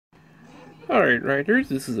Alright, writers,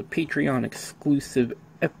 this is a Patreon exclusive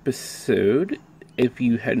episode. If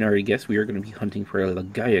you hadn't already guessed, we are going to be hunting for a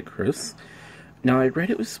Lagiacrus. Now, I read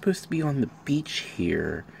it was supposed to be on the beach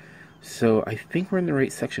here, so I think we're in the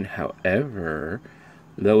right section. However,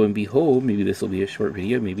 lo and behold, maybe this will be a short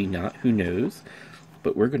video, maybe not, who knows,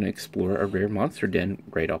 but we're going to explore a rare monster den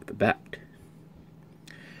right off the bat.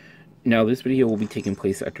 Now, this video will be taking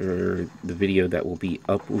place after the video that will be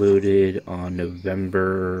uploaded on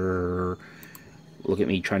November... Look at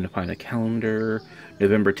me trying to find a calendar.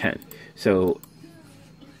 November 10th. So,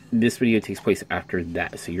 this video takes place after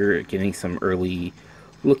that. So, you're getting some early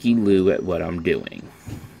looky-loo at what I'm doing.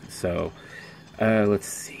 So, let's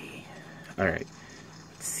see. Alright.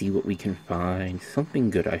 Let's see what we can find.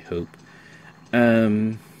 Something good, I hope.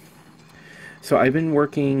 So, I've been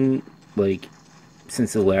working, like,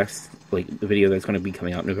 since the last, the video that's going to be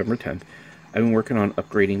coming out November 10th. I've been working on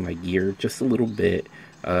upgrading my gear just a little bit.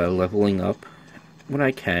 Leveling up when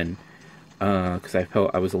I can, because I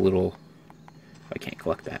felt I was a little, I can't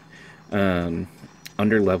collect that,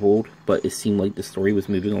 under-leveled, but it seemed like the story was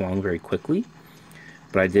moving along very quickly,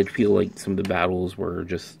 but I did feel like some of the battles were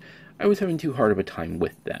just, I was having too hard of a time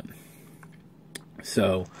with them.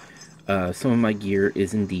 So, some of my gear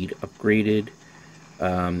is indeed upgraded,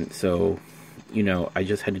 so, you know, I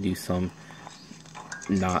just had to do some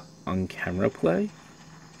not on-camera play,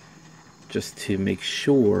 just to make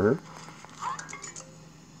sure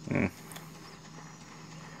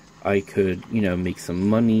I could, you know, make some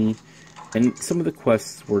money. And some of the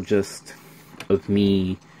quests were just of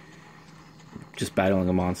me just battling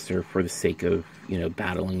a monster for the sake of, you know,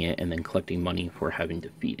 battling it and then collecting money for having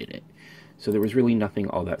defeated it. So there was really nothing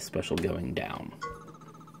all that special going down.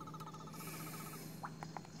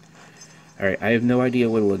 Alright, I have no idea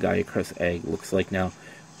what a Lagiacrus egg looks like now.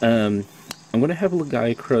 I'm going to have a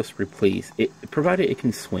Lagiacrus replace it, provided it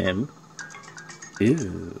can swim.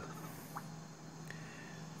 Ew.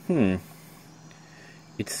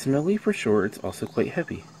 It's smelly for sure, it's also quite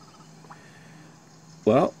heavy.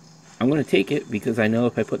 Well, I'm going to take it because I know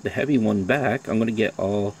if I put the heavy one back, I'm going to get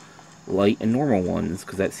all light and normal ones,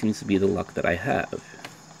 because that seems to be the luck that I have.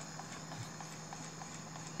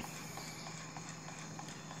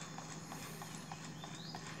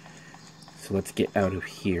 So let's get out of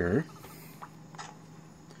here.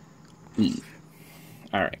 Leave.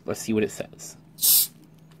 Alright, let's see what it says.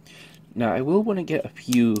 Now, I will want to get a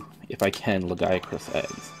few, if I can, Lagiacrus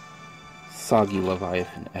eggs. Soggy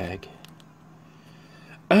Leviathan egg.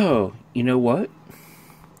 Oh, you know what?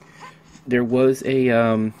 There was a,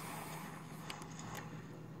 so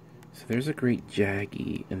there's a great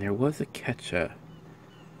Jaggy, and there was a Ketcha.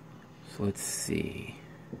 So let's see.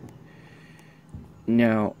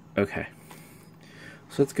 Now, okay.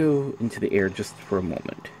 So let's go into the air just for a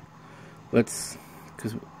moment. Let's,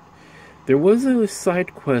 because there was a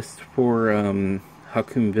side quest for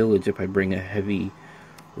Hakun Village if I bring a heavy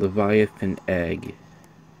Leviathan egg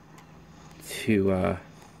to a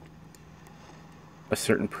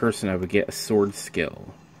certain person, I would get a sword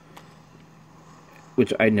skill,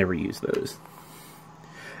 which I never use those.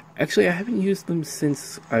 Actually, I haven't used them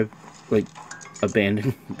since I've, like,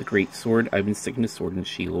 abandoned the great sword. I've been sticking to sword and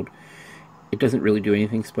shield. It doesn't really do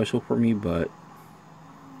anything special for me, but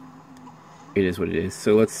it is what it is.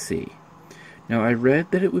 So let's see. Now, I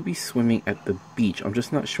read that it would be swimming at the beach. I'm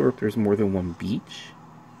just not sure if there's more than one beach.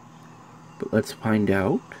 But let's find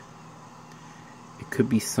out. It could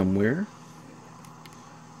be somewhere.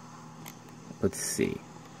 Let's see.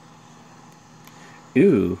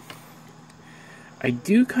 Ooh. I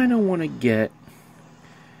do kind of want to get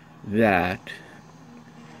that.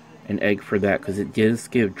 An egg for that, because it does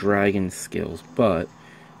give dragon skills. But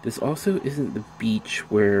this also isn't the beach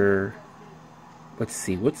where... Let's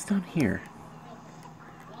see, what's down here?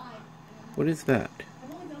 What is that?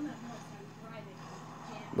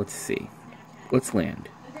 Let's see. Let's land.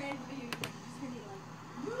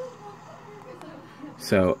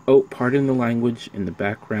 So, oh, pardon the language in the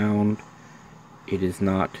background. It is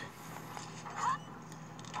not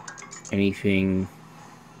anything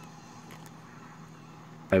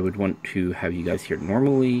I would want to have you guys hear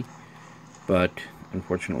normally, but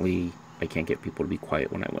unfortunately, I can't get people to be quiet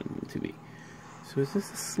when I want them to be. So is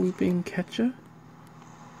this a sleeping Ketcha?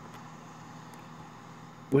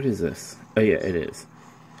 What is this? Oh yeah, it is.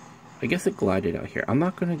 I guess it glided out here. I'm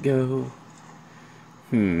not gonna go...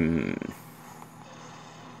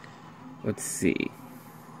 Let's see.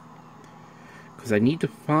 Because I need to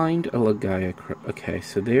find a Lagiacrus. Okay,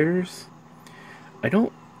 so there's... I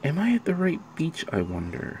don't... Am I at the right beach, I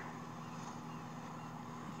wonder?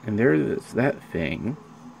 And there's that thing.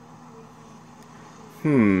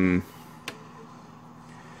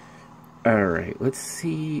 Alright, let's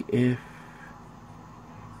see if...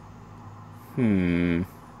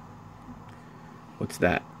 What's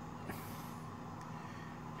that?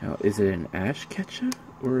 Now, is it an ash ketchup?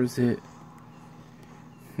 Or is it...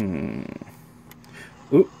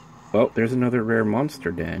 Oop. Well, there's another rare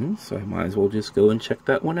monster den, so I might as well just go and check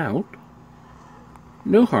that one out.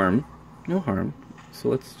 No harm. No harm. So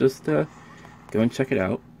let's just go and check it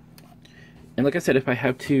out. And like I said, if I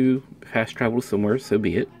have to fast travel somewhere, so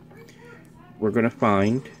be it. We're going to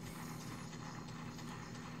find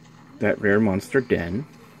that rare monster den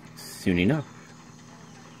soon enough.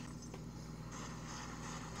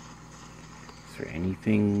 Is there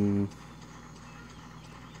anything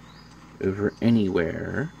over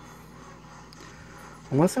anywhere?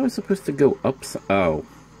 Unless I was supposed to go up some... Oh.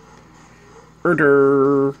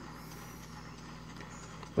 Herder!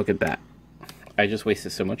 Look at that. I just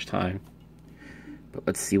wasted so much time. But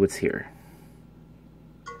let's see what's here.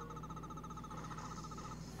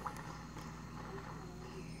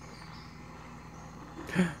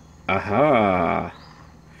 Aha!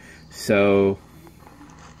 So,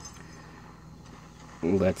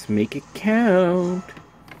 let's make it count.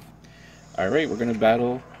 Alright, we're gonna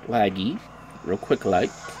battle Laggy real quick like.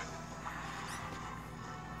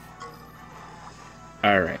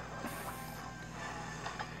 Alright.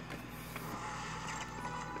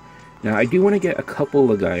 Now, I do want to get a couple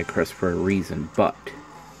Lagiacrus for a reason, but...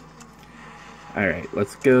 Alright,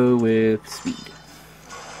 let's go with speed.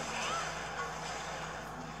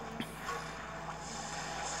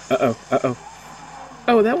 Uh-oh, uh-oh.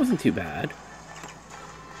 Oh, that wasn't too bad.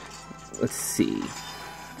 Let's see.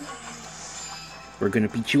 We're gonna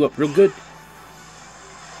beat you up real good.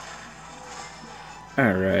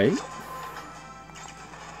 Alright.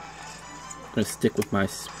 Gonna stick with my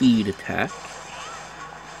speed attack.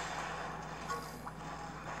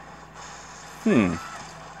 So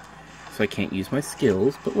I can't use my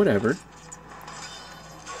skills, but whatever.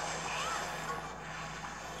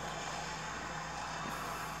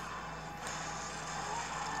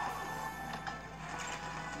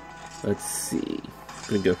 Let's see.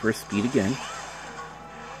 Gonna go for a speed again.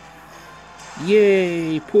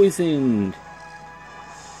 Yay! Poisoned!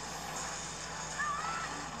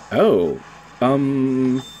 Oh.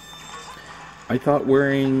 I thought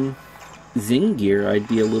wearing Zing gear I'd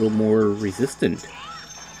be a little more resistant.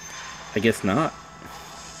 I guess not.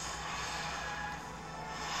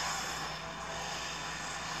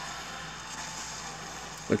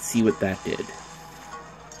 Let's see what that did.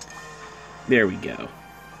 There we go.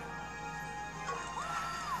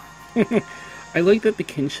 I like that the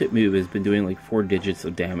kinship move has been doing like 4 digits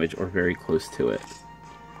of damage or very close to it.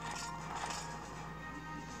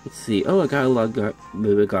 Let's see. Oh, I got the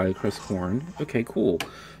Lagiacrus horn. Okay, cool.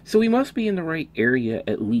 So we must be in the right area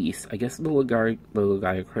at least. I guess the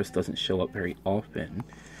Lagiacrus doesn't show up very often.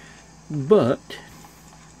 But...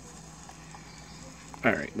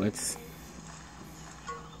 Alright, let's...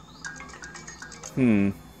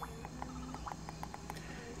 I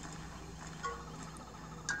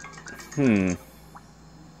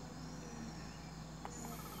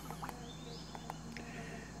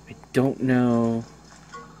don't know...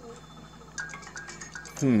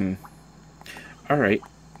 Alright,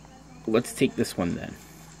 let's take this one then.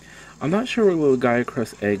 I'm not sure what a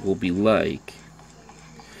Lagiacrus egg will be like.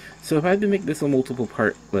 So if I have to make this a multiple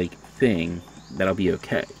part, like, thing, that'll be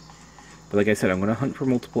okay. But like I said, I'm going to hunt for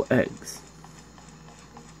multiple eggs.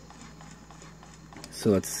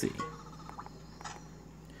 So let's see.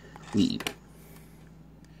 Leave.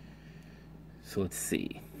 So let's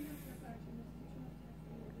see.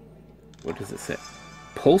 What does it say?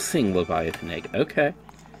 Pulsing Leviathan egg. Okay.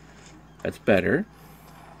 That's better.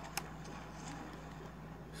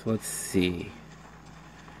 So let's see.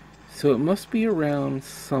 So it must be around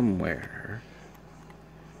somewhere.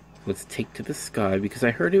 Let's take to the sky, because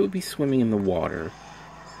I heard it would be swimming in the water.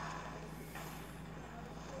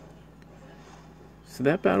 So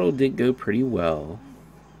that battle did go pretty well.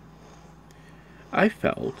 I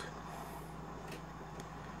felt.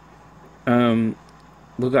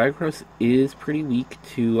 Lagiacrus is pretty weak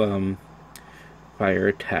to fire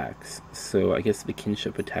attacks, so I guess the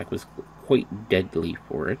kinship attack was quite deadly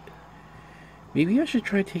for it. Maybe I should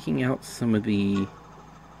try taking out some of the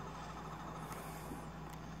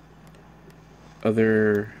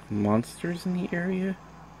other monsters in the area.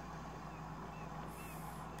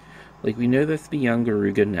 Like, we know that's the young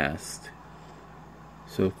Garuga nest,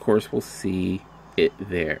 so of course we'll see it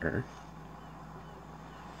there.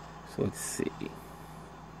 So let's see.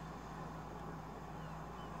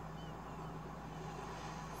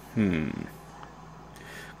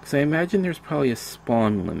 Because I imagine there's probably a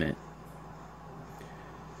spawn limit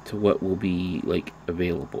to what will be, like,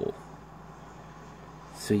 available.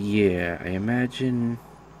 So yeah, I imagine...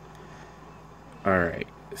 Alright,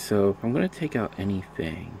 so if I'm going to take out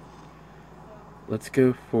anything, let's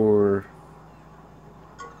go for...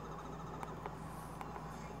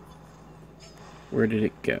 Where did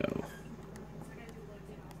it go?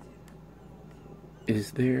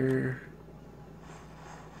 Is there...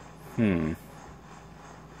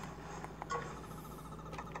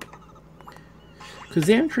 Because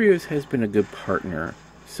Zamtrios has been a good partner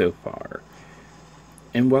so far.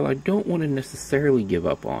 And while I don't want to necessarily give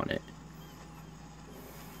up on it,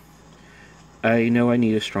 I know I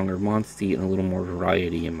need a stronger Monstie and a little more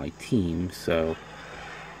variety in my team, so...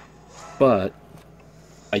 But,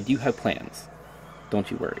 I do have plans. Don't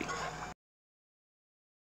you worry.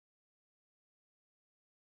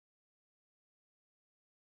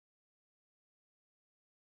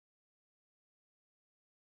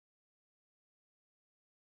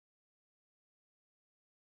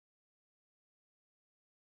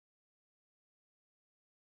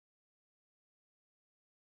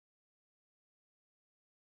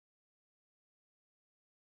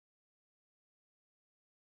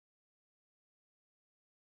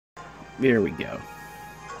 There we go.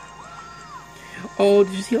 Oh,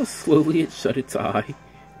 did you see how slowly it shut its eye?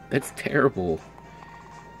 That's terrible.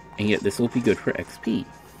 And yet this will be good for XP.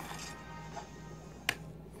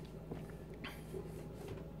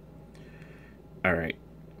 Alright.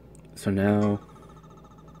 So now...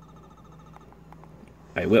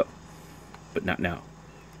 I will. But not now.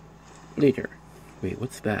 Later. Wait,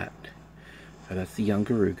 what's that? Oh, that's the young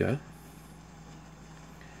Garuga.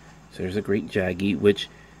 So there's a Great Jaggy, which...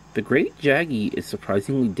 The Great Jaggy is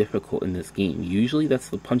surprisingly difficult in this game. Usually that's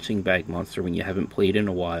the punching bag monster when you haven't played in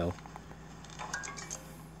a while.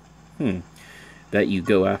 That you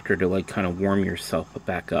go after to, like, kind of warm yourself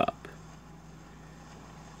back up.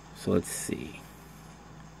 So let's see.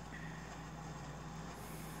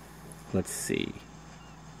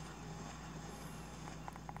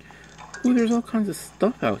 Ooh, there's all kinds of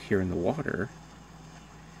stuff out here in the water.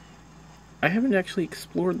 I haven't actually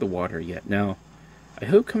explored the water yet. Now, I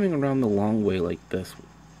hope coming around the long way like this,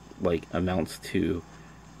 like, amounts to...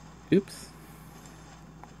 Oops.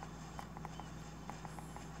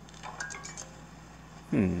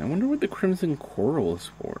 I wonder what the Crimson Coral is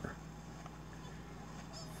for.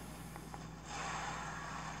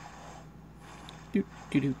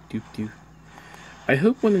 I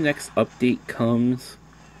hope when the next update comes,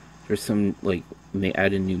 there's some, like, when they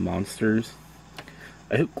add in new monsters.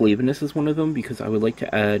 I hope Glavenus is one of them, because I would like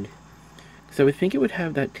to add... So I would think it would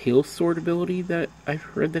have that tail sword ability that I've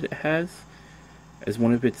heard that it has as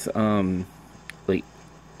one of its, like,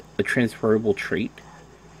 a transferable trait.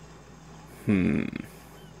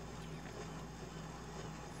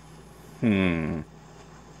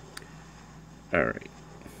 Alright.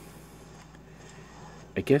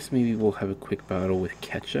 I guess maybe we'll have a quick battle with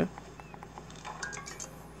Ketcha.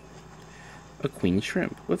 A Queen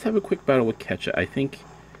Shrimp. Let's have a quick battle with Ketcha. I think...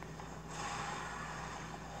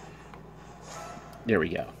 There we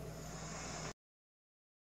go.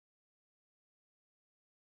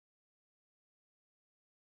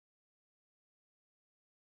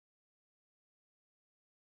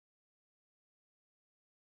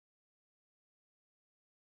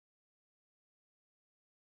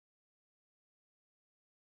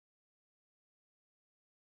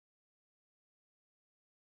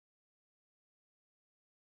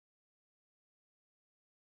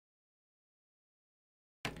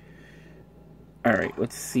 Alright,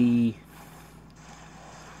 let's see.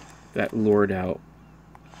 That lured out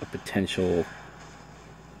a potential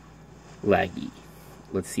Laggy.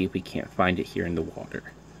 Let's see if we can't find it here in the water.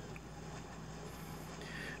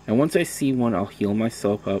 Now once I see one, I'll heal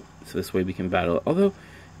myself up, so this way we can battle it. Although,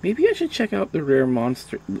 maybe I should check out the rare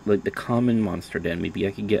monster, like the common monster den. Maybe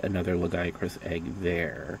I could get another Lagiacrus egg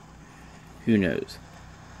there. Who knows?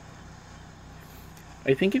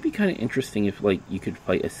 I think it'd be kind of interesting if, like, you could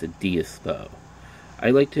fight a Sidious, though.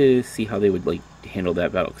 I'd like to see how they would, like, handle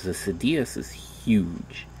that battle, because a Sidious is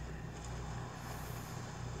huge.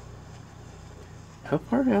 How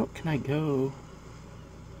far out can I go?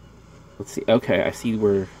 Let's see. Okay, I see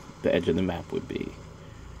where the edge of the map would be.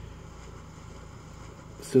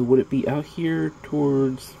 So would it be out here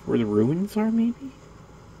towards where the ruins are, maybe?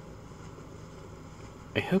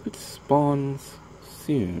 I hope it spawns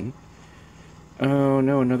soon. Oh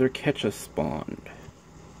no, another Ketcha spawned.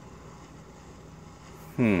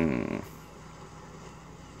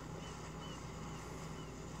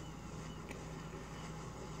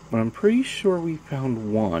 But I'm pretty sure we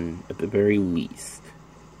found one, at the very least.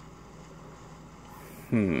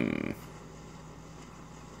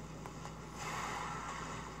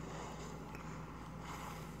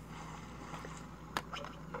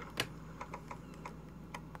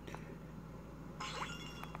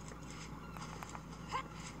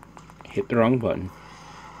 hit the wrong button.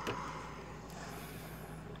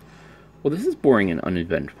 Well, this is boring and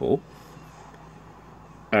uneventful.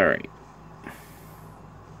 Alright.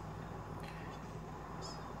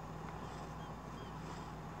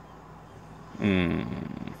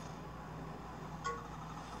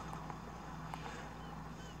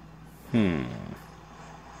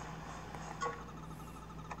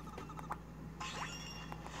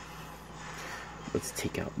 Let's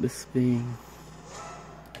take out this thing.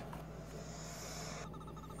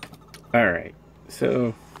 Alright,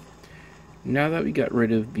 so now that we got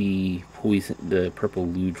rid of the poison, the purple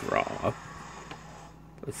Ludra,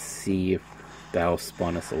 let's see if that'll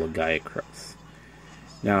spawn us a Lagiacrus.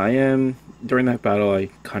 Now during that battle I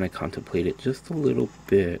kind of contemplated just a little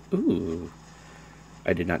bit. Ooh,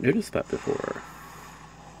 I did not notice that before.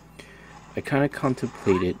 I kind of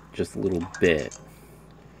contemplated just a little bit.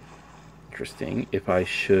 Interesting, if I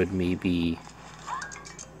should maybe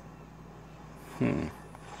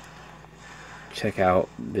check out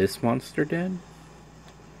this monster den,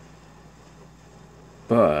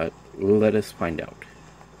 but let us find out.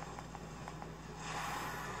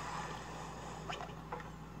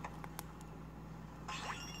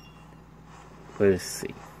 Let us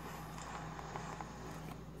see.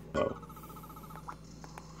 Oh,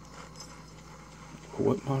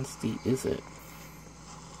 what monster is it?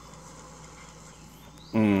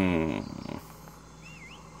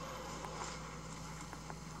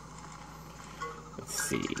 Let's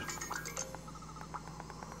see.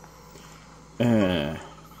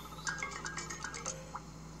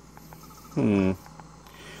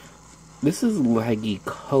 This is laggy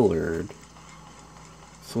colored.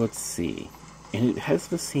 So let's see. And it has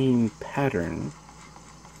the same pattern.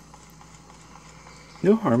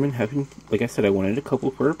 No harm in having, like I said, I wanted a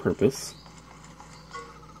couple for a purpose.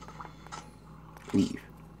 Leave.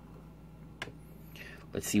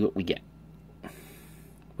 Let's see what we get. What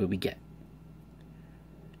do we get?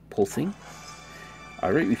 Pulsing.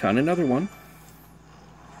 Alright, we found another one.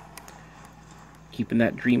 Keeping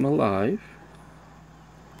that dream alive.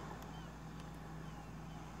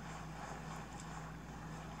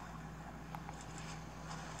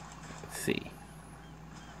 Let's see.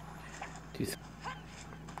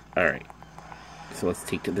 Alright. So let's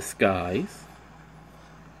take to the skies.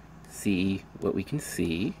 See what we can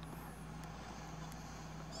see.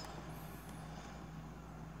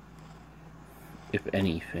 If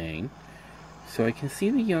anything. So I can see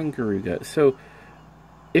the young Garuga. So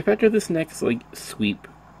if after this next like sweep,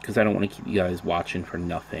 because I don't want to keep you guys watching for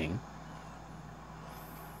nothing,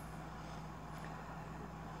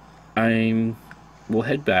 we'll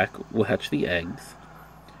head back, we'll hatch the eggs,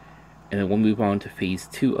 and then we'll move on to phase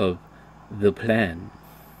 2 of the plan.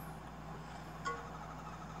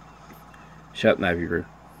 Shut up, Navigator.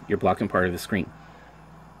 You're blocking part of the screen.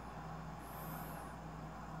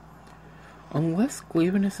 Unless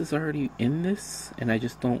Glavenus is already in this, and I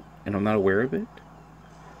just don't, and I'm not aware of it.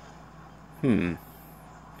 Because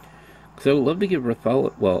I would love to get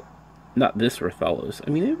Rathalos, well, not this Rathalos. I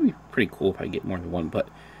mean, it would be pretty cool if I get more than one, but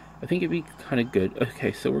I think it'd be kind of good.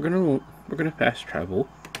 Okay, so we're gonna fast travel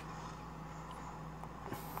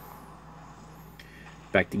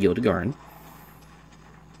back to Gildegarn.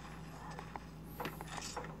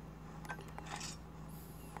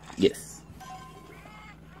 Yes.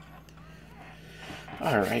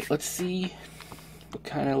 Alright, let's see what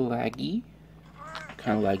kind of laggies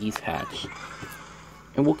hatch.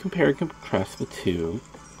 And we'll compare and contrast the two.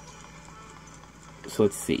 So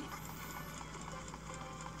let's see.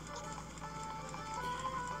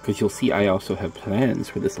 Because you'll see I also have plans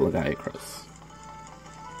for this Lagiacrus.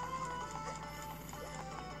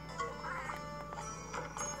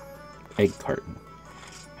 Egg carton.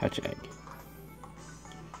 Hatch egg.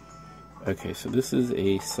 Okay, so this is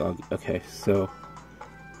a soggy. Okay, so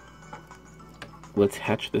let's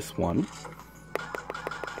hatch this one.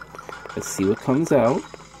 Let's see what comes out.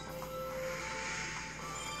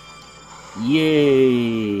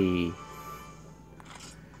 Yay!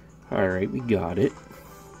 Alright, we got it.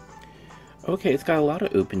 Okay, it's got a lot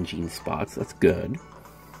of open gene spots. That's good.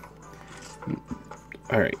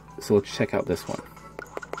 Alright, so let's check out this one.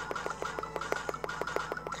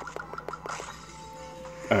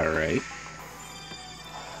 Alright.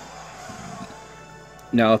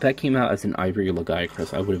 Now, if that came out as an Ivory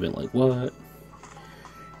Lagiacrus, I would have been like, what?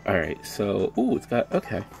 Alright, so... Ooh, it's got...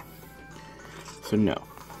 Okay. So, no.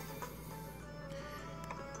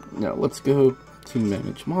 Now, let's go to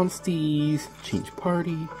Manage Monsties, change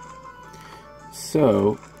party.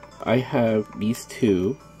 So, I have these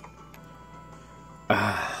two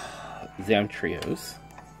Zamtrios.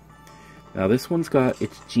 Now, this one's got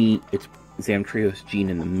its Zamtrios gene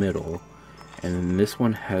in the middle, and then this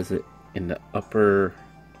one has it in the upper.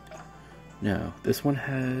 No, this one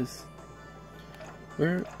has.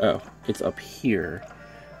 Where? Oh, it's up here,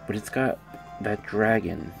 but it's got that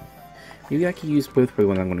dragon. Maybe I could use both for the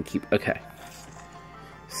one I'm going to keep. Okay.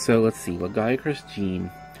 So let's see. Lagiacrus gene,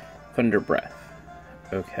 Thunder Breath.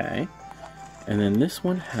 Okay. And then this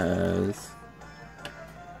one has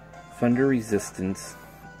Thunder Resistance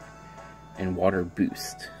and Water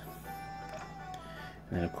Boost.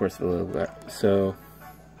 And then of course so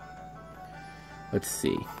let's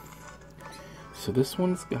see. So this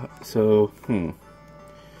one's got so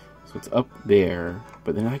it's up there,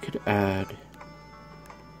 but then I could add,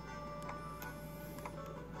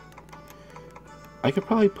 I could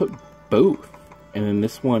probably put both, and then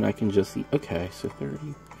this one I can just see. Okay, so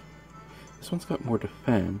 30. This one's got more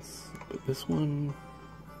defense, but this one.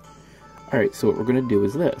 Alright, so what we're gonna do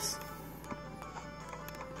is this.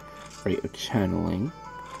 Rate of channeling.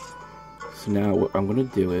 So now what I'm gonna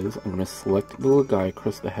do is I'm gonna select the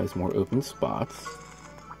Lagiacrus that has more open spots.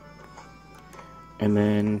 And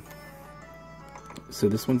then, so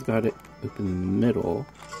this one's got it open in the middle.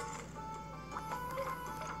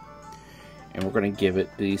 And we're going to give it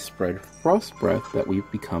the spread Frost Breath that we've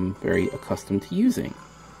become very accustomed to using.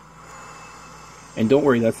 And don't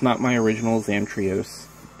worry, that's not my original Zamtrios.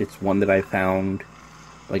 It's one that I found,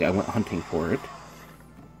 like I went hunting for it.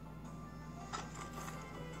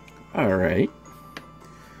 Alright.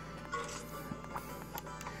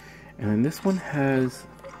 And then this one has,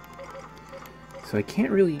 so I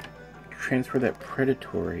can't really transfer that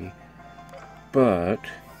Predatory, but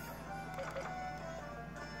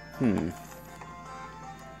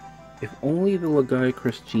if only the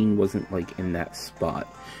Lagiacrus gene wasn't like in that spot.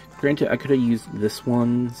 Granted, I could have used this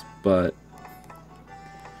one's, but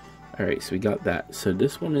alright, so we got that. So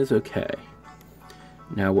this one is okay.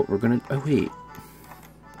 Now what we're gonna, oh wait.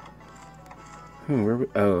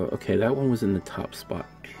 Oh, okay, that one was in the top spot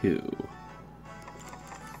too.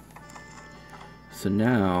 So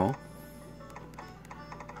now,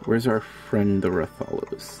 where's our friend the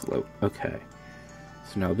Rathalos? Okay.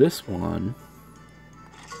 So now this one,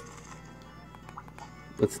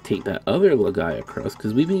 let's take that other Lagiacrus,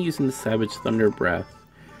 because we've been using the Savage Thunder Breath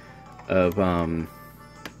of, oh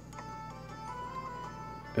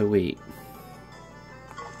wait.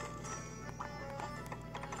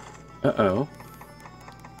 Uh-oh.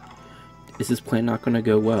 Is this plan not going to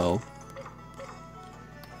go well?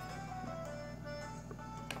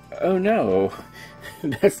 Oh no,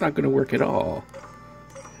 that's not going to work at all.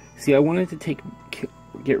 See, I wanted to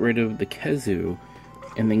get rid of the Kezu,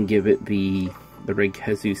 and then give it the Red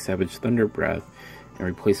Kezu Savage Thunder Breath, and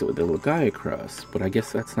replace it with the Lagiacrus, but I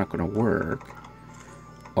guess that's not going to work.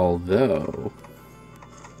 Although,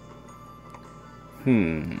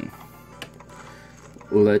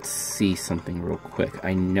 let's see something real quick.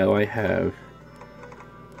 I know I have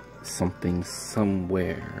something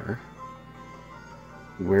somewhere.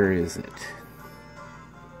 Where is it?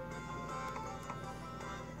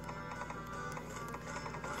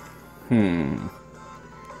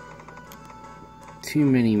 Too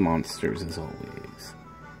many monsters as always.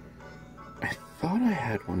 I thought I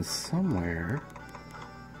had one somewhere.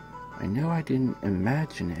 I know I didn't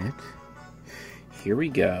imagine it. Here we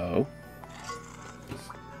go.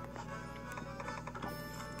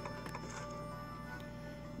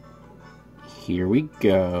 Here we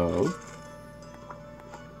go.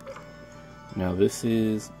 Now this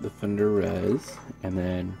is the Thunder Res, and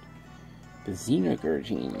then the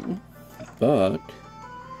Xenogurgine, but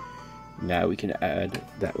now we can add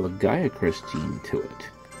that Lagiacrus gene to it.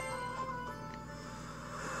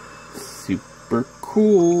 Super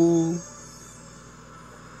cool!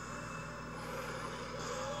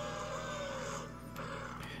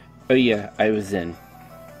 Oh yeah, I was in.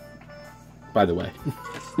 By the way.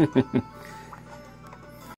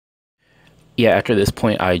 Yeah, after this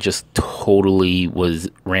point, I just totally was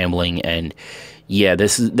rambling, and yeah,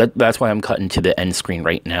 that's why I'm cutting to the end screen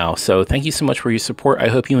right now. So thank you so much for your support. I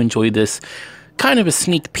hope you enjoyed this kind of a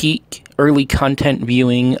sneak peek, early content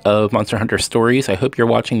viewing of Monster Hunter Stories. I hope you're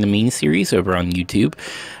watching the main series over on YouTube.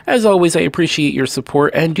 As always, I appreciate your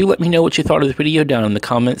support, and do let me know what you thought of the video down in the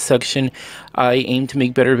comments section. I aim to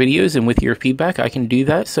make better videos, and with your feedback, I can do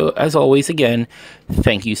that. So as always, again,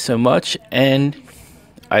 thank you so much, and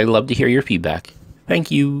I love to hear your feedback. Thank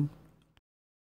you.